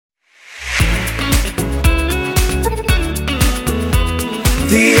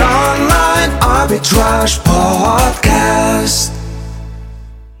The Online Arbitrage Podcast.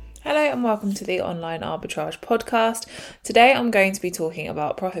 Hello and welcome to the Online Arbitrage Podcast. Today I'm going to be talking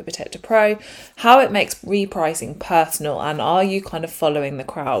about Profit Protector Pro, how it makes repricing personal, and are you kind of following the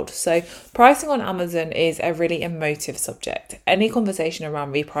crowd? So pricing on Amazon is a really emotive subject. Any conversation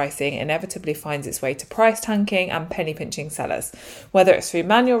around repricing inevitably finds its way to price tanking and penny pinching sellers. Whether it's through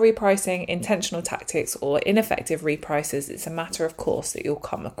manual repricing, intentional tactics, or ineffective reprices, it's a matter of course that you'll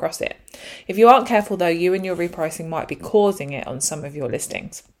come across it. If you aren't careful though, you and your repricing might be causing it on some of your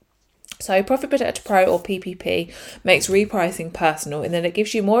listings. So Profit Protector Pro, or PPP, makes repricing personal in that it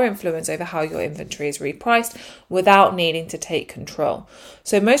gives you more influence over how your inventory is repriced without needing to take control.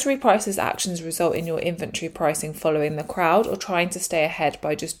 So most reprices actions result in your inventory pricing following the crowd or trying to stay ahead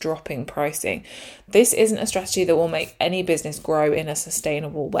by just dropping pricing. This isn't a strategy that will make any business grow in a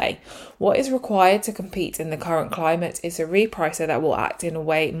sustainable way. What is required to compete in the current climate is a repricer that will act in a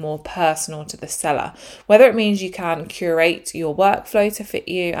way more personal to the seller. Whether it means you can curate your workflow to fit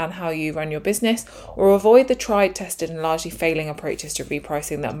you and how you run your business, or avoid the tried, tested and largely failing approaches to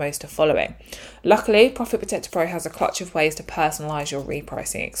repricing that most are following. Luckily, Profit Protector Pro has a clutch of ways to personalise your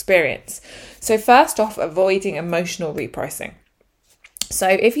repricing experience. So first off, avoiding emotional repricing. So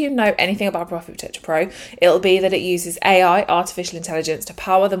if you know anything about Profit Protector Pro, it'll be that it uses AI, artificial intelligence, to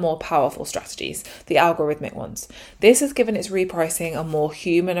power the more powerful strategies, the algorithmic ones. This has given its repricing a more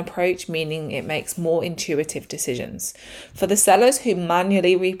human approach, meaning it makes more intuitive decisions. For the sellers who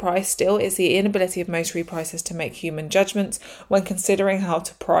manually reprice, still, it's the inability of most repricers to make human judgments when considering how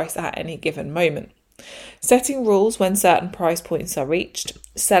to price at any given moment. Setting rules when certain price points are reached,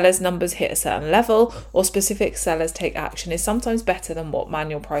 sellers' numbers hit a certain level, or specific sellers take action is sometimes better than what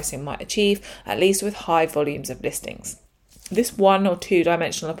manual pricing might achieve, at least with high volumes of listings. This one or two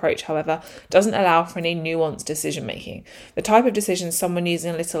dimensional approach, however, doesn't allow for any nuanced decision making. The type of decisions someone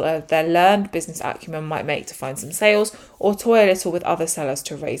using a little of their learned business acumen might make to find some sales, or toy a little with other sellers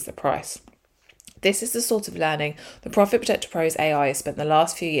to raise the price. This is the sort of learning the Profit Protector Pro's AI has spent the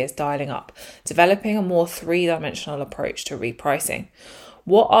last few years dialing up, developing a more three-dimensional approach to repricing.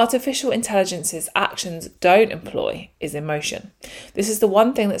 What artificial intelligence's actions don't employ is emotion. This is the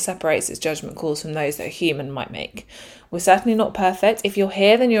one thing that separates its judgment calls from those that a human might make. We're certainly not perfect. If you're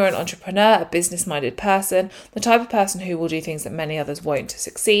here, then you're an entrepreneur, a business-minded person, the type of person who will do things that many others won't to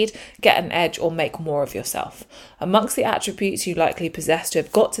succeed, get an edge, or make more of yourself. Amongst the attributes you likely possess to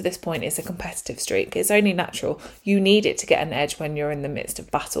have got to this point is a competitive streak. It's only natural. You need it to get an edge when you're in the midst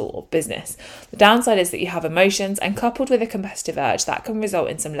of battle or business. The downside is that you have emotions, and coupled with a competitive urge, that can result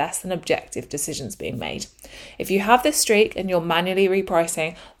in some less than objective decisions being made. If you have this streak and you're manually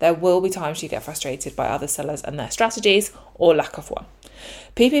repricing, there will be times you get frustrated by other sellers and their strategies, or lack of one.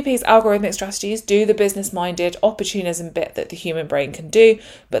 PPP's algorithmic strategies do the business-minded opportunism bit that the human brain can do,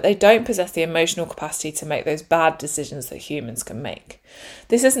 but they don't possess the emotional capacity to make those bad decisions that humans can make.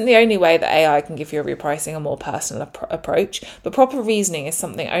 This isn't the only way that AI can give your repricing a more personal approach, but proper reasoning is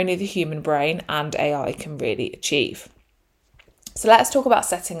something only the human brain and AI can really achieve. So let's talk about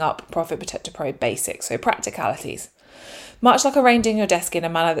setting up Profit Protector Pro basics, so practicalities. Much like arranging your desk in a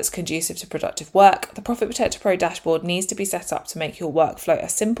manner that's conducive to productive work, the Profit Protector Pro dashboard needs to be set up to make your workflow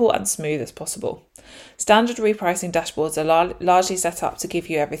as simple and smooth as possible. Standard repricing dashboards are largely set up to give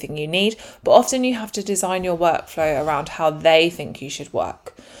you everything you need, but often you have to design your workflow around how they think you should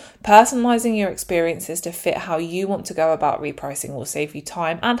work. Personalising your experiences to fit how you want to go about repricing will save you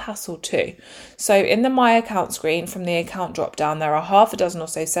time and hassle too. So in the My Account screen from the Account drop down, there are half a dozen or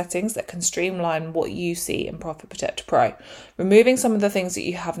so settings that can streamline what you see in Profit Protector Pro. Removing some of the things that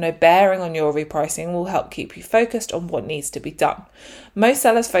you have no bearing on your repricing will help keep you focused on what needs to be done. Most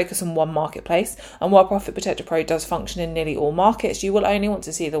sellers focus on one marketplace, and while Profit Protector Pro does function in nearly all markets, you will only want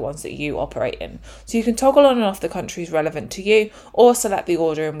to see the ones that you operate in. So you can toggle on and off the countries relevant to you, or select the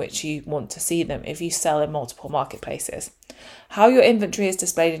order in which you want to see them if you sell in multiple marketplaces. How your inventory is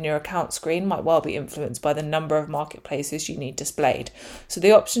displayed in your account screen might well be influenced by the number of marketplaces you need displayed. So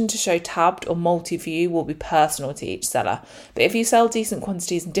the option to show tabbed or multi-view will be personal to each seller. But if you sell decent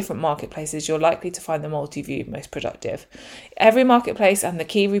quantities in different marketplaces, you're likely to find the multi-view most productive. Every marketplace and the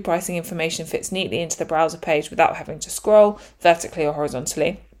key repricing information fits neatly into the browser page without having to scroll vertically or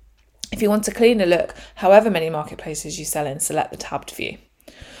horizontally. If you want a cleaner look, however many marketplaces you sell in, select the tabbed view.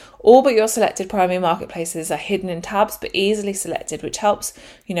 All but your selected primary marketplaces are hidden in tabs but easily selected, which helps,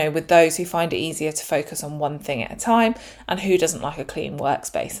 with those who find it easier to focus on one thing at a time and who doesn't like a clean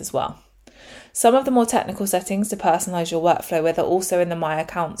workspace as well. Some of the more technical settings to personalise your workflow with are also in the My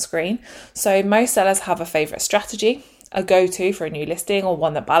Account screen. So most sellers have a favourite strategy, a go-to for a new listing or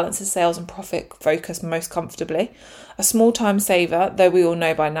one that balances sales and profit focus most comfortably. A small time saver, though we all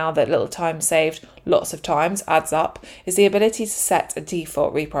know by now that little time saved lots of times adds up, is the ability to set a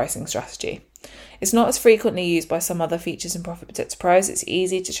default repricing strategy. It's not as frequently used by some other features in Profit Protector Pro, as it's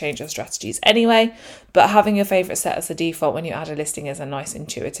easy to change your strategies anyway, but having your favourite set as the default when you add a listing is a nice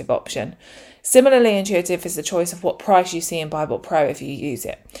intuitive option. Similarly intuitive is the choice of what price you see in BuyBot Pro if you use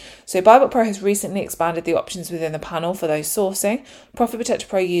it. So BuyBot Pro has recently expanded the options within the panel for those sourcing. Profit Protector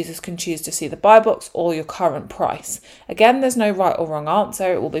Pro users can choose to see the buy box or your current price. Again, there's no right or wrong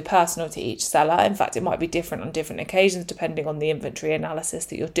answer. It will be personal to each seller. In fact, it might be different on different occasions depending on the inventory analysis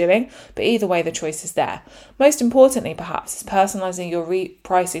that you're doing, but either way the choice is there. Most importantly, perhaps, is personalising your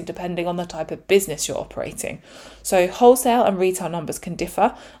repricing depending on the type of business you're operating. So wholesale and retail numbers can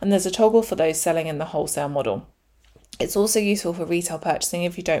differ, and there's a toggle for those selling in the wholesale model. It's also useful for retail purchasing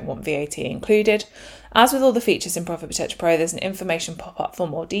if you don't want VAT included. As with all the features in Profit Protector Pro, there's an information pop-up for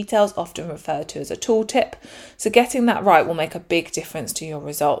more details, often referred to as a tooltip. So getting that right will make a big difference to your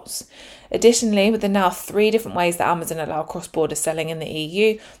results. Additionally, with the now 3 different ways that Amazon allow cross-border selling in the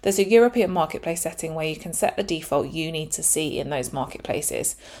EU, there's a European marketplace setting where you can set the default you need to see in those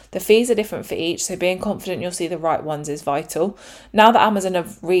marketplaces. The fees are different for each, so being confident you'll see the right ones is vital. Now that Amazon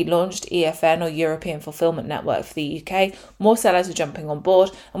have relaunched EFN or European Fulfillment Network for the UK, more sellers are jumping on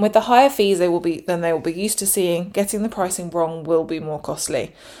board, and with the higher fees they will be used to seeing, getting the pricing wrong will be more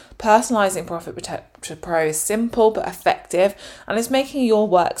costly. Personalising Profit Protector Pro is simple but effective, and it's making your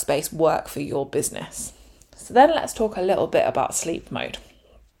workspace work for your business. So then let's talk a little bit about sleep mode.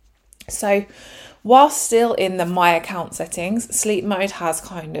 So whilst still in the My Account settings, sleep mode has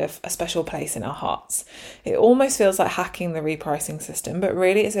kind of a special place in our hearts. It almost feels like hacking the repricing system, but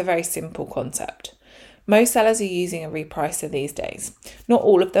really it's a very simple concept. Most sellers are using a repricer these days. Not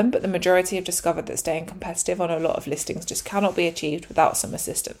all of them, but the majority have discovered that staying competitive on a lot of listings just cannot be achieved without some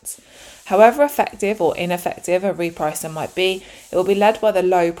assistance. However effective or ineffective a repricer might be, it will be led by the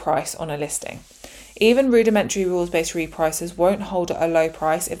low price on a listing. Even rudimentary rules-based repricers won't hold at a low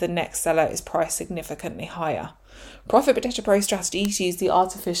price if the next seller is priced significantly higher. Profit Protector Pro strategies use the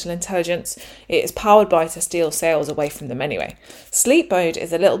artificial intelligence it is powered by to steal sales away from them anyway. Sleep mode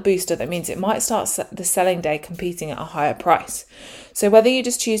is a little booster that means it might start the selling day competing at a higher price. So whether you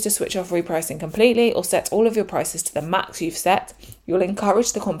just choose to switch off repricing completely or set all of your prices to the max you've set, you'll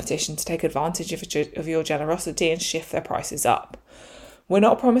encourage the competition to take advantage of your generosity and shift their prices up. We're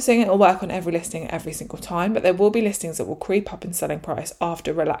not promising it will work on every listing every single time, but there will be listings that will creep up in selling price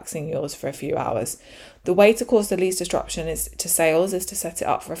after relaxing yours for a few hours. The way to cause the least disruption to sales is to set it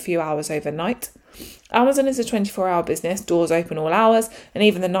up for a few hours overnight. Amazon is a 24-hour business, doors open all hours, and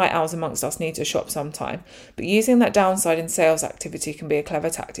even the night owls amongst us need to shop sometime. But using that downside in sales activity can be a clever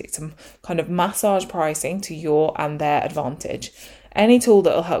tactic to kind of massage pricing to your and their advantage. Any tool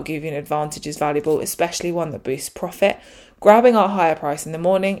that will help give you an advantage is valuable, especially one that boosts profit. Grabbing our higher price in the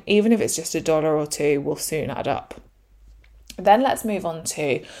morning, even if it's just $1 or $2, will soon add up. Then let's move on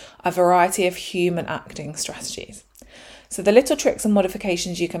to a variety of human acting strategies. So the little tricks and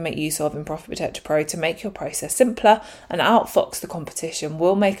modifications you can make use of in Profit Protector Pro to make your process simpler and outfox the competition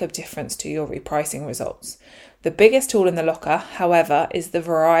will make a difference to your repricing results. The biggest tool in the locker, however, is the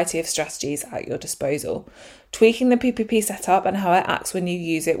variety of strategies at your disposal. Tweaking the PPP setup and how it acts when you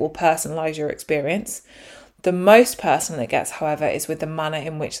use it will personalise your experience. The most personal it gets, however, is with the manner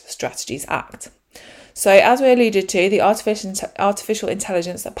in which the strategies act. So as we alluded to, the artificial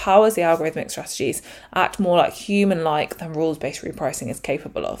intelligence that powers the algorithmic strategies act more like human-like than rules-based repricing is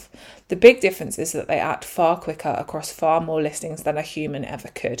capable of. The big difference is that they act far quicker across far more listings than a human ever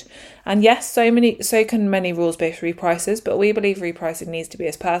could. And yes, so can many rules-based repricers, but we believe repricing needs to be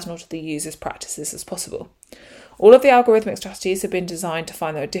as personal to the user's practices as possible. All of the algorithmic strategies have been designed to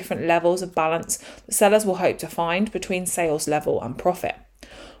find there are different levels of balance that sellers will hope to find between sales level and profit.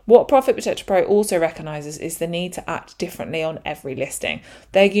 What Profit Protector Pro also recognises is the need to act differently on every listing.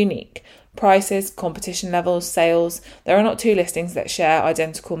 They're unique. Prices, competition levels, sales. There are not 2 listings that share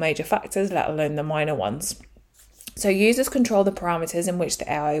identical major factors, let alone the minor ones. So users control the parameters in which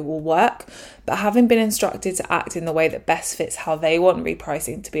the AI will work, but having been instructed to act in the way that best fits how they want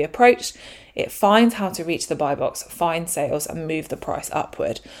repricing to be approached, it finds how to reach the buy box, find sales and move the price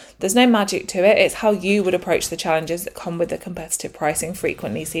upward. There's no magic to it, it's how you would approach the challenges that come with the competitive pricing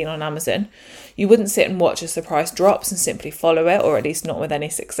frequently seen on Amazon. You wouldn't sit and watch as the price drops and simply follow it, or at least not with any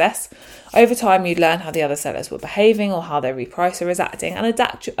success. Over time you'd learn how the other sellers were behaving or how their repricer is acting and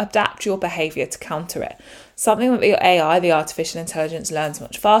adapt your behaviour to counter it. Something that the AI, the artificial intelligence, learns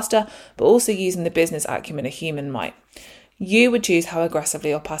much faster, but also using the business acumen a human might. You would choose how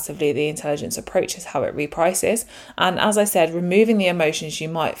aggressively or passively the intelligence approaches how it reprices. And as I said, removing the emotions you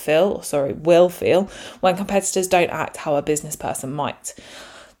will feel when competitors don't act how a business person might.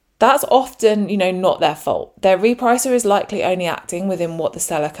 That's often, not their fault. Their repricer is likely only acting within what the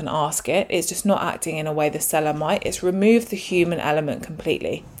seller can ask it. It's just not acting in a way the seller might. It's removed the human element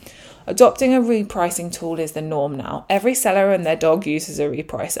completely. Adopting a repricing tool is the norm now. Every seller and their dog uses a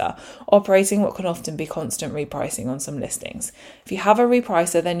repricer, operating what can often be constant repricing on some listings. If you have a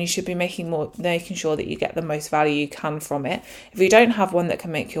repricer, then you should be making sure that you get the most value you can from it. If you don't have one that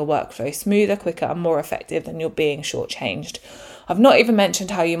can make your workflow smoother, quicker, and more effective, then you're being shortchanged. I've not even mentioned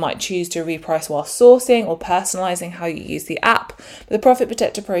how you might choose to reprice while sourcing or personalising how you use the app. But the Profit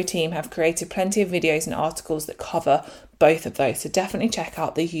Protector Pro team have created plenty of videos and articles that cover both of those, so definitely check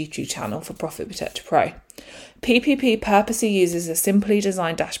out the YouTube channel for Profit Protector Pro. PPP purposely uses a simply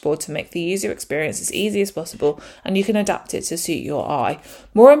designed dashboard to make the user experience as easy as possible, and you can adapt it to suit your eye.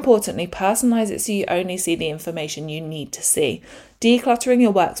 More importantly, personalise it so you only see the information you need to see. Decluttering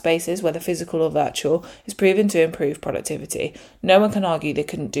your workspaces, whether physical or virtual, is proven to improve productivity. No one can argue they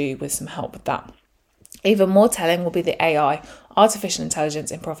couldn't do with some help with that. Even more telling will be the AI, artificial intelligence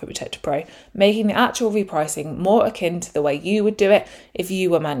in Profit Protector Pro, making the actual repricing more akin to the way you would do it if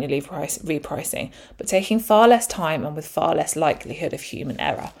you were manually repricing, but taking far less time and with far less likelihood of human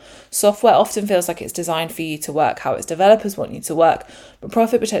error. Software often feels like it's designed for you to work how its developers want you to work, but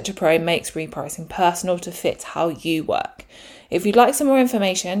Profit Protector Pro makes repricing personal to fit how you work. If you'd like some more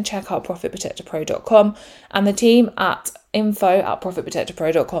information, check out profitprotectorpro.com, and the team at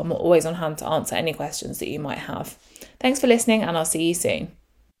info@profitprotectorpro.com are always on hand to answer any questions that you might have. Thanks for listening, and I'll see you soon.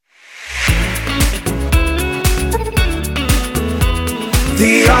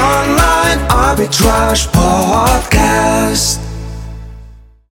 The Online Arbitrage Podcast.